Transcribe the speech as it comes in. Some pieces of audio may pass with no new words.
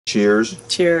Cheers.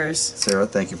 Cheers. Sarah,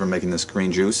 thank you for making this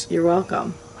green juice. You're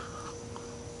welcome.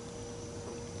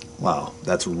 Wow,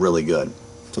 that's really good.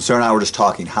 So Sarah and I were just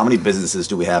talking. How many businesses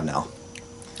do we have now?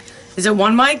 Is it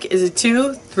one mic? Is it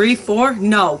 2, 3, 4?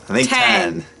 No. I think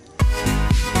 10.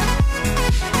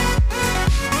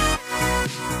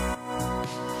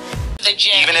 The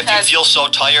gym. Even if you feel so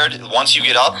tired, once you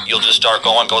get up, you'll just start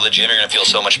going, go to the gym, you're going to feel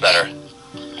so much better.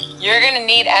 You're going to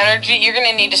need energy. You're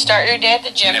going to need to start your day at the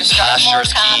gym to start more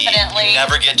confidently. You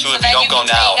never get to it so if you don't go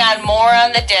now. Take on more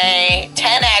on the day.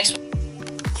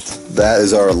 10x. That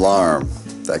is our alarm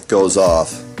that goes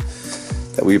off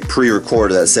that we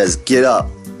pre-recorded that says, get up,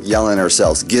 yelling at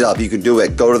ourselves, get up, you can do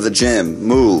it, go to the gym,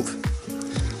 move.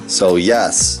 So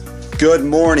yes, good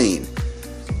morning.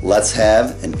 Let's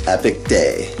have an epic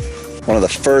day. One of the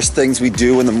first things we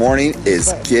do in the morning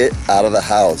is get out of the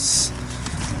house.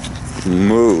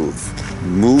 Move.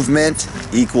 Movement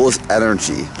equals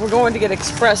energy. We're going to get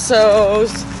espressos.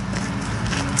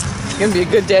 It's going to be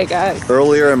a good day, guys.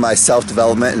 Earlier in my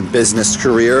self-development and business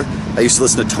career, I used to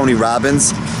listen to Tony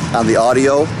Robbins on the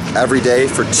audio every day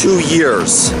for 2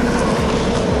 years.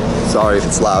 Sorry if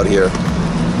it's loud here.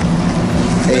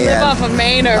 We live off of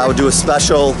Maynard. I would do a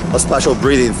special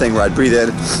breathing thing where I'd breathe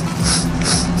in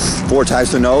 4 times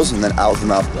through the nose and then out the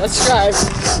mouth. Let's drive.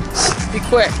 Be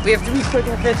quick. We have to be quick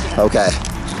and efficient. Okay.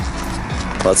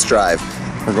 Let's drive.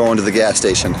 We're going to the gas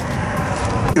station.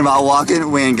 About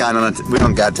walking, we don't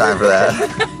got time for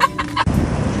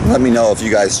that. Let me know if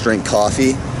you guys drink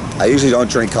coffee. I usually don't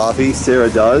drink coffee. Sarah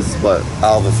does, but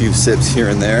I'll have a few sips here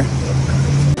and there.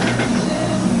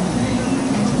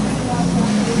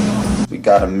 We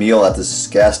got a meal at this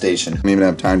gas station. I don't even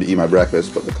have time to eat my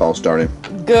breakfast, but the call's starting.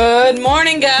 Good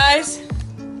morning, guys.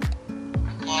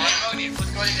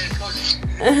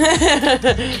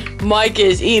 Mike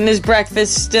is eating his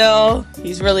breakfast still.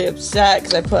 He's really upset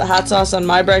because I put hot sauce on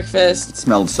my breakfast. It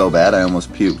smelled so bad I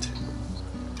almost puked.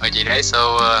 Okay guys,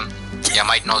 so yeah,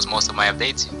 Mike knows most of my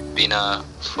updates. Been a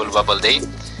full bubble day.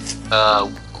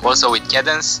 Also with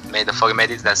Cadence, made the 4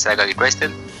 edits that Sarah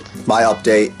requested. My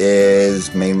update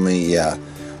is mainly,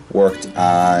 worked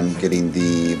on getting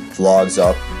the vlogs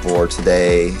up for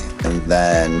today, and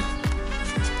then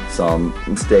some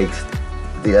mistakes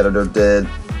the editor did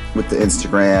with the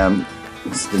Instagram.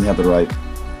 Just didn't have the right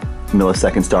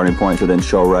millisecond starting point, so it didn't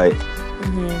show right.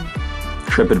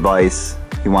 Trip advice.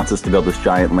 He wants us to build this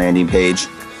giant landing page.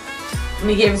 And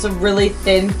he gave us a really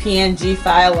thin PNG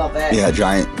file of it. Yeah,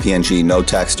 giant PNG, no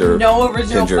text or no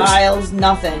original pictures. files,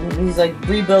 nothing. And he's like,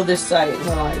 rebuild this site. And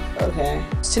I'm like, okay.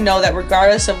 To know that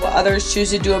regardless of what others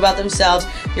choose to do about themselves,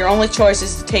 your only choice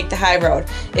is to take the high road.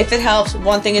 If it helps,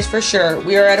 one thing is for sure.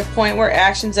 We are at a point where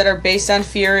actions that are based on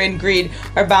fear and greed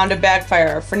are bound to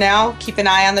backfire. For now, keep an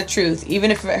eye on the truth, even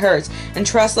if it hurts. And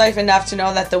trust life enough to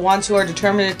know that the ones who are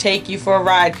determined to take you for a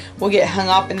ride will get hung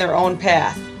up in their own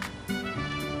path.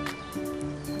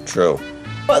 True.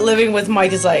 What living with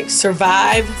Mike is like: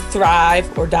 survive,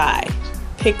 thrive, or die.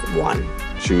 Pick one.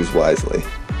 Choose wisely.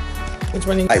 Which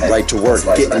one? I right to work,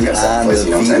 getting on the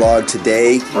vlog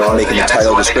today, making the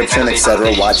title, description,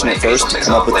 etc., watching it first to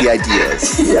come up with the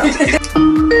ideas.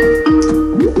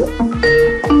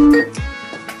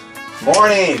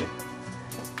 Morning!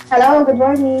 Hello, good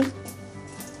morning.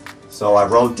 So I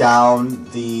wrote down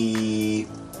the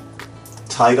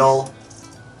title,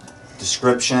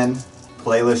 description,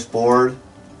 playlist board,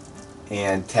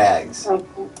 and tags. Okay.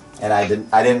 And I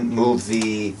didn't move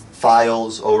the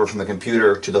files over from the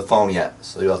computer to the phone yet,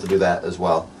 so you'll have to do that as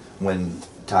well when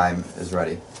time is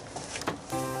ready.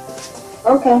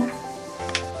 Okay.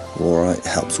 Laura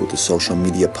helps with the social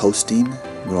media posting.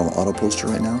 We're on the auto poster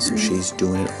right now, so she's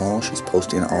doing it all. She's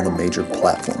posting on all the major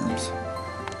platforms.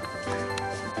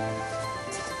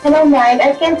 Hello, Mike.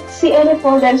 I can't see any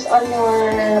folders on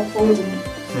your phone.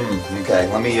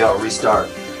 Okay, let me restart.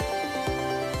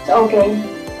 Okay.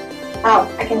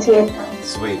 Oh, I can see it now.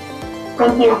 Sweet.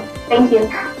 Thank you. Thank you.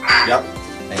 Yep.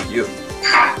 Thank you.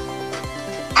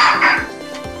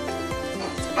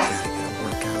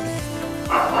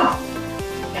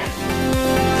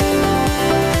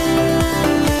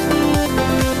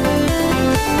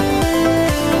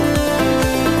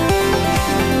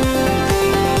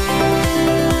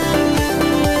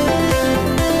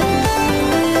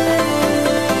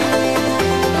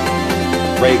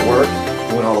 Great work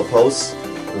doing all the posts,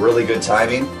 really good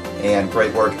timing, and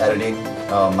great work editing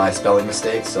my spelling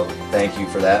mistakes, so thank you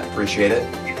for that, appreciate it.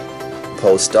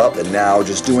 Post up, and now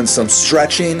just doing some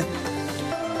stretching.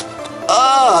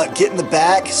 Get in the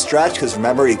back, stretch, because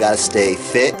remember, you gotta stay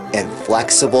fit and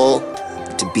flexible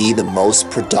to be the most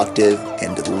productive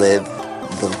and to live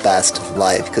the best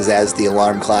life, because as the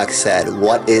alarm clock said,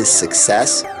 what is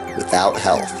success? without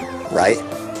health, right?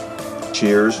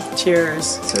 Cheers. Cheers.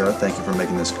 Sarah, thank you for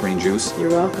making this green juice. You're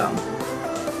welcome.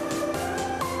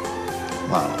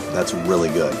 Wow, that's really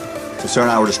good. So Sarah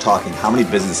and I were just talking, how many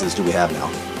businesses do we have now?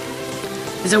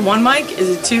 Is it 1 mic? Is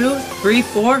it 2, 3,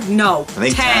 4? No. I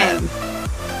think 10.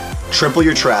 Triple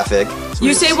your traffic. So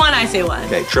You say 1, I say 1.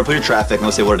 Okay, triple your traffic.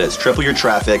 Let's say what it is. Triple your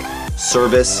traffic,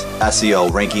 service,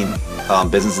 SEO, ranking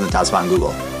business in the top spot in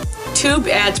Google. Tube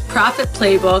Ads Profit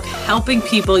Playbook, helping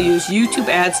people use YouTube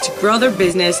ads to grow their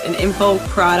business, an info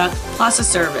product plus a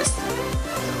service.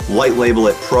 White Label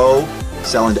It Pro,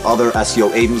 selling to other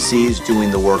SEO agencies, doing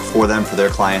the work for them, for their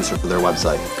clients, or for their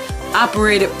website.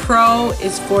 Operate It Pro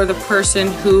is for the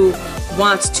person who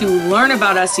wants to learn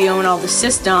about SEO and all the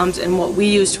systems and what we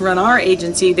use to run our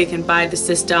agency. They can buy the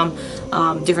system,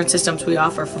 different systems we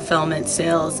offer, fulfillment,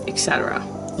 sales, etc.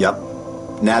 Yep.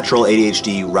 Natural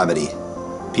ADHD Remedy.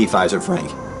 P. Pfizer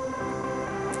Frank.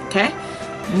 Okay?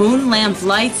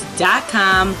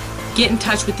 Moonlamplights.com. Get in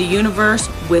touch with the universe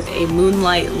with a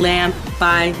moonlight lamp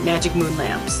by Magic Moon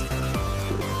Lamps.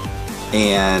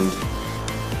 And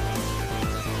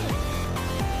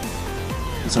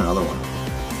what's another one?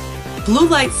 Blue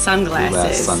light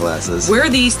sunglasses. Sunglasses. Wear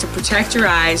these to protect your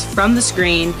eyes from the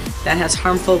screen that has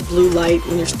harmful blue light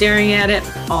when you're staring at it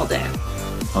all day.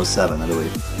 07, I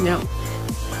believe. No.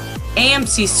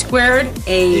 AMC Squared,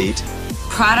 a 8.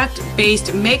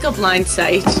 product-based makeup line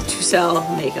site to sell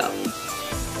makeup.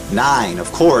 9, of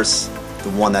course, the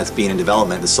one that's being in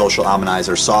development, the Social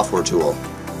Omnizer software tool.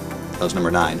 That was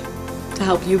number 9. To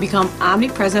help you become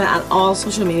omnipresent on all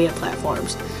social media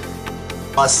platforms.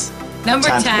 Plus, Number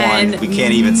 10th 10, one, we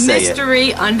can't even say it.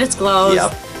 Mystery Undisclosed.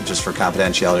 Yep, just for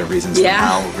confidentiality reasons Yeah. for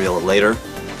now, we'll reel it later.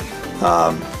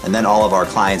 And then all of our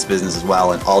clients' business as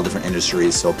well in all different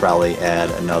industries, so probably add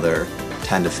another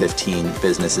 10 to 15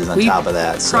 businesses on We top of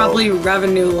that. So probably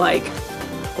revenue like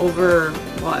over,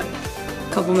 what,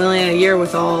 a couple million a year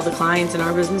with all the clients in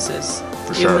our businesses.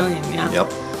 for Few sure. million, yeah.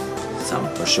 Yep, So,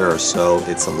 for sure. So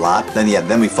it's a lot.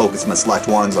 Then we focus on the select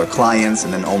ones, our clients,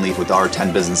 and then only with our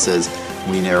 10 businesses,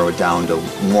 we narrow it down to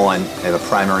one. I have a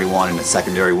primary one and a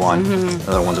secondary one. Mm-hmm.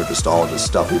 The other ones are just all just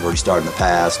stuff we've already started in the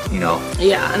past, you know.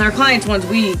 yeah, and our clients ones,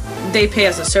 they pay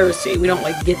us a service fee. We don't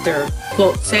like get their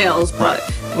quote sales, but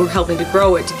we're helping to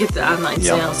grow it to get the online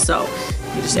Yep. sales. So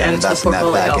you just And add it to the investing that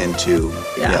portfolio. back into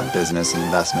Yeah. business and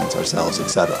investments ourselves,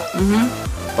 etc. Mm-hmm.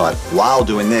 But while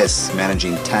doing this,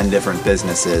 managing 10 different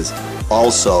businesses,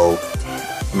 also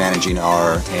managing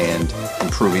and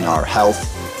improving our health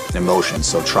and emotions.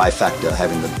 So trifecta,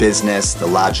 having the business, the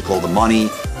logical, the money,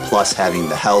 plus having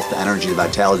the health, the energy, the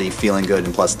vitality, feeling good,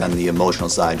 and plus then the emotional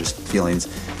side, just feelings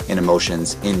and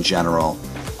emotions in general.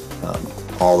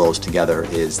 All those together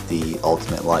is the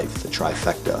ultimate life, the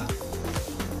trifecta.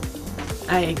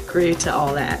 I agree to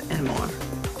all that and more.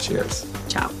 Cheers.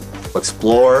 Ciao.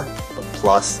 Explore, but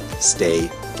plus stay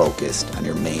focused on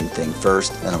your main thing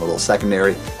first, then a little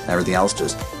secondary, and everything else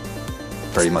just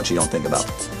pretty much you don't think about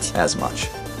as much.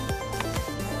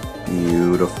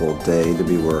 Beautiful day to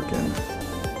be working.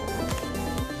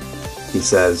 He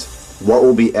says, what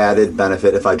will be added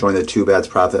benefit if I join the Tube Ads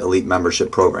Profit Elite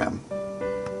membership program?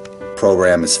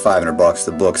 Program is $500,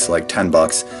 the book's like $10,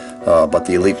 but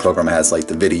the Elite program has like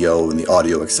the video and the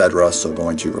audio, etc. So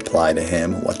going to reply to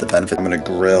him what the benefit. I'm going to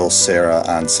grill Sarah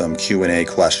on some Q&A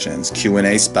questions.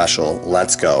 Q&A special.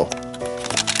 Let's go.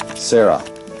 Sarah,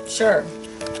 Sure.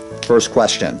 first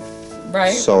question.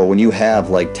 Right? So when you have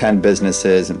like 10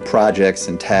 businesses and projects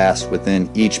and tasks within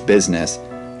each business,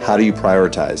 how do you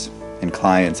prioritize? And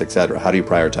clients, etc. How do you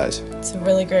prioritize? It's a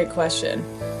really great question.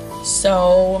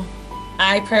 So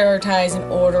I prioritize in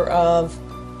order of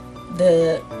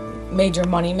the major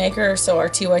money maker. So our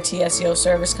TYT SEO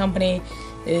service company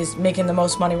is making the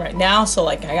most money right now. So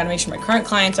like I gotta make sure my current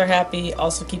clients are happy,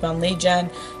 also keep on lead gen.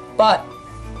 But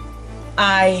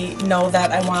I know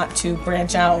that I want to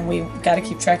branch out and we gotta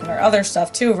keep track of our other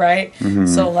stuff too, right?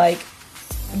 So like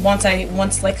once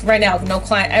like right now, no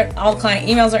client, all client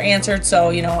emails are answered. So,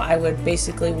 you know, I would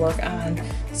basically work on,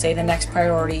 say, the next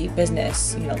priority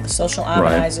business, you know, the social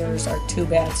omnizers, our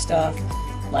Tube Ad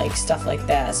stuff like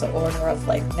that. So order of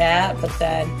like that. But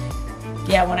then,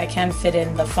 yeah, when I can fit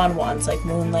in the fun ones like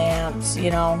moon lamps, you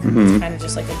know, it's kind of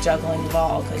just like a juggling of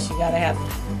all, because you got to have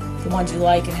the ones you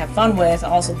like and have fun with.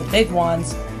 Also the big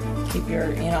ones, keep your,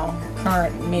 you know,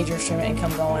 current major stream of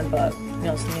income going, but you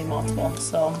know, still need multiple.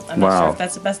 So I'm not sure if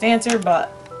that's the best answer,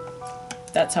 but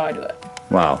that's how I do it.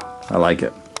 Wow, I like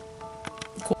it.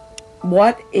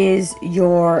 What is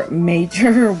your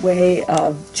major way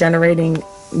of generating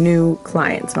new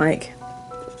clients, Mike?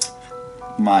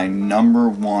 My number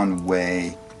one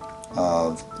way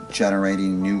of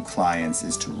generating new clients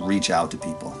is to reach out to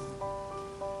people.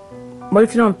 What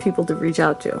if you don't have people to reach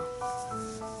out to?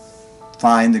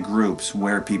 Find the groups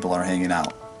where people are hanging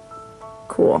out.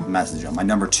 Cool. Message them. My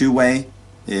number 2 way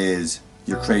is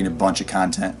you're creating a bunch of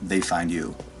content, they find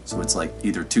you. So it's like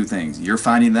either 2 things. You're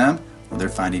finding them or they're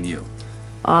finding you.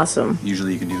 Awesome.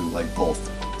 Usually you can do like both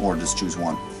or just choose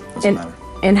one. Doesn't matter.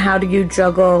 And how do you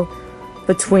juggle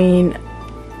between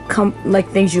like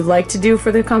things you like to do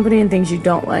for the company and things you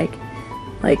don't like?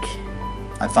 Like,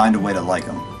 I find a way to like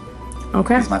them.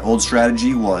 Okay. Because my old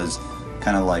strategy was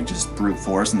kind of like just brute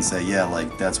force and say, yeah,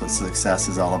 like that's what success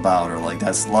is all about, or like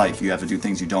that's life. You have to do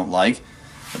things you don't like.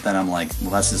 But then I'm like,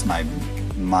 well, that's just my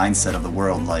mindset of the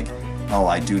world. Like, oh,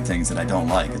 I do things that I don't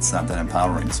like. It's not that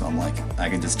empowering. So I'm like, I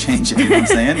can just change it. You know what I'm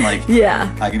saying? Like,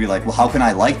 yeah. I can be like, well, how can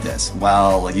I like this?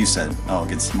 Well, like you said, oh, it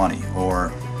gets money,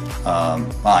 or well,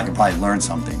 I can probably learn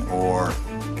something, or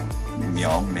you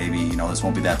know, maybe this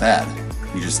won't be that bad.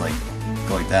 You just like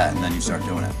go like that, and then you start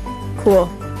doing it. Cool.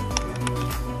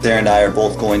 Sarah and I are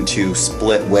both going to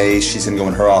split ways. She's going to go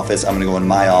in her office, I'm going to go in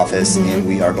my office, and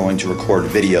we are going to record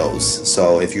videos.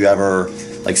 So if you ever,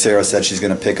 like Sarah said, she's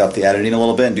going to pick up the editing a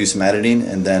little bit and do some editing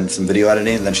and then some video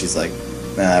editing, and then she's like,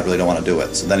 nah, I really don't want to do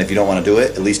it. So then if you don't want to do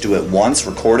it, at least do it once,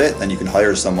 record it, then you can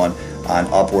hire someone on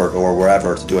Upwork or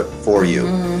wherever to do it for you.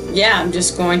 Yeah, I'm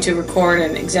just going to record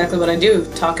and exactly what I do,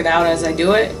 talk it out as I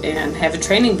do it, and have a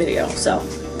training video, so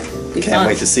be Can't fun.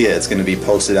 wait to see it. It's going to be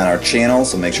posted on our channel,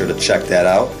 so make sure to check that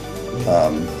out.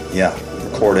 Yeah,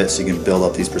 record it so you can build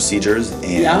up these procedures and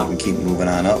you can keep moving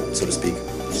on up, so to speak.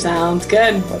 Sounds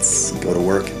good. Let's go to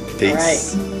work.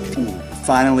 Peace. All right.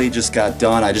 Finally just got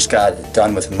done. I just got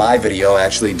done with my video. I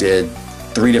actually did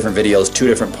 3 different videos, 2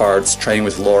 different parts, training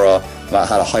with Laura about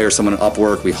how to hire someone on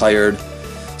Upwork. We hired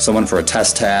someone for a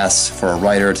test task, for a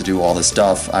writer to do all this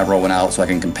stuff. I wrote one out so I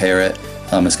can compare it.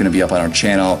 It's going to be up on our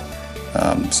channel.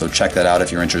 So check that out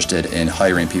if you're interested in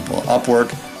hiring people on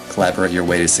Upwork, collaborate your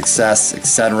way to success,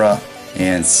 etc.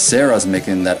 And Sarah's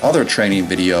making that other training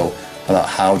video about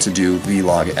how to do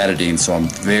vlog editing, so I'm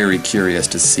very curious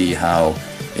to see how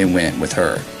it went with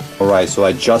her. Alright, so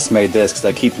I just made this because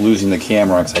I keep losing the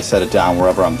camera because I set it down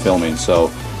wherever I'm filming.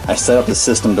 So I set up the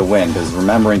system to win because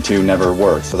remembering to never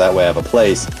works. So that way I have a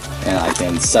place and I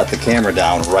can set the camera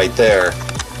down right there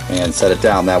and set it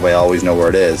down. That way I always know where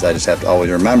it is. I just have to always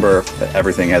remember that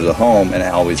everything has a home and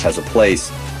it always has a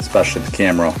place, especially the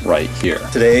camera right here.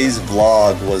 Today's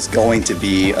vlog was going to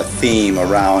be a theme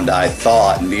around, I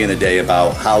thought in the beginning of the day,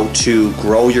 about how to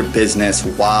grow your business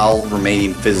while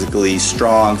remaining physically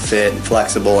strong, fit, and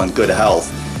flexible, and good health.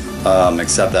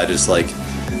 Except I just like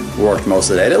worked most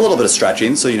of the day. I did a little bit of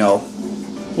stretching, so a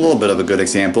little bit of a good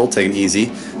example, taking it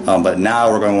easy. But now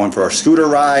we're going for our scooter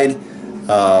ride,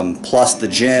 plus the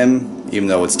gym, even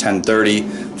though it's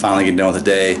 10:30, finally getting done with the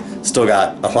day. Still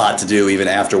got a lot to do even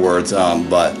afterwards,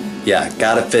 but yeah,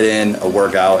 gotta fit in a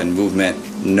workout and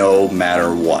movement no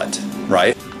matter what,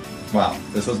 right? Wow,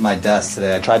 this was my desk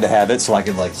today. I tried to have it so I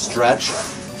could like stretch,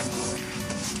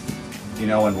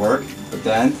 and work, but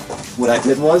then what I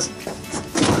did was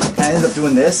I ended up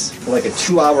doing this for like a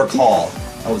 2-hour call.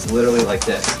 I was literally like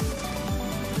this.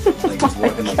 Like just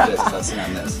working like this, pressing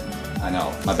on this. I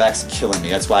know, my back's killing me.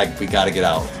 That's why we gotta get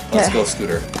out. Let's go,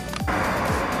 Scooter.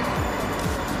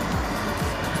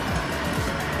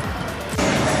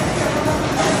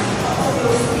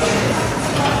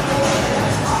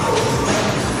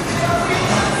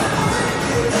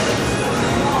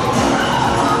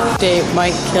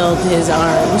 Mike killed his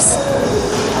arms.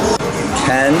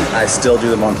 Ken, I still do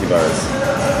the monkey bars.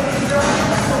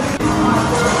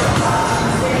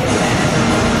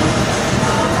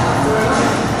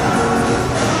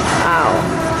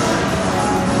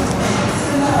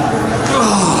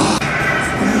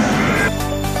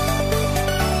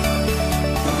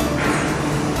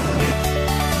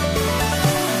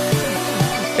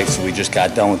 So we just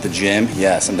got done with the gym.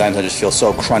 Yeah, sometimes I just feel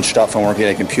so crunched up from working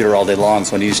at a computer all day long,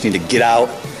 so I just need to get out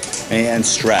and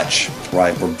stretch.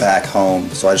 Right, we're back home.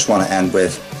 So I just want to end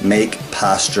with make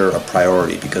posture a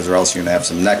priority, because or else you're gonna have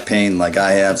some neck pain like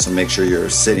I have, so make sure you're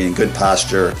sitting in good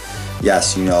posture.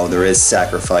 Yes, there is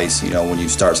sacrifice, when you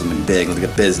start something big, like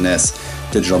a business,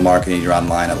 digital marketing, you're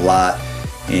online a lot.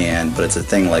 But it's a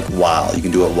thing like while, you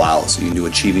can do it while. So you can do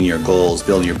achieving your goals,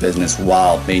 building your business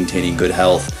while maintaining good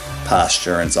health,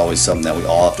 posture, and it's always something that we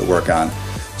all have to work on.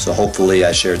 So hopefully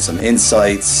I shared some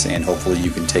insights, and hopefully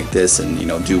you can take this and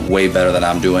do way better than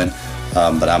I'm doing,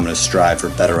 but I'm going to strive for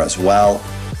better as well.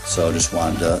 So just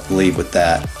wanted to leave with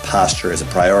that. Posture is a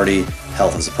priority,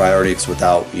 health is a priority, because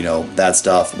without that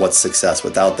stuff, what's success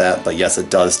without that? But yes, it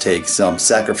does take some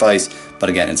sacrifice, but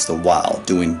again, it's the while,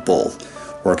 doing both.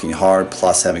 working hard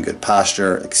plus having good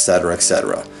posture, etc.,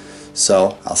 etc.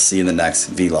 So I'll see you in the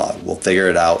next vlog. We'll figure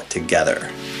it out together.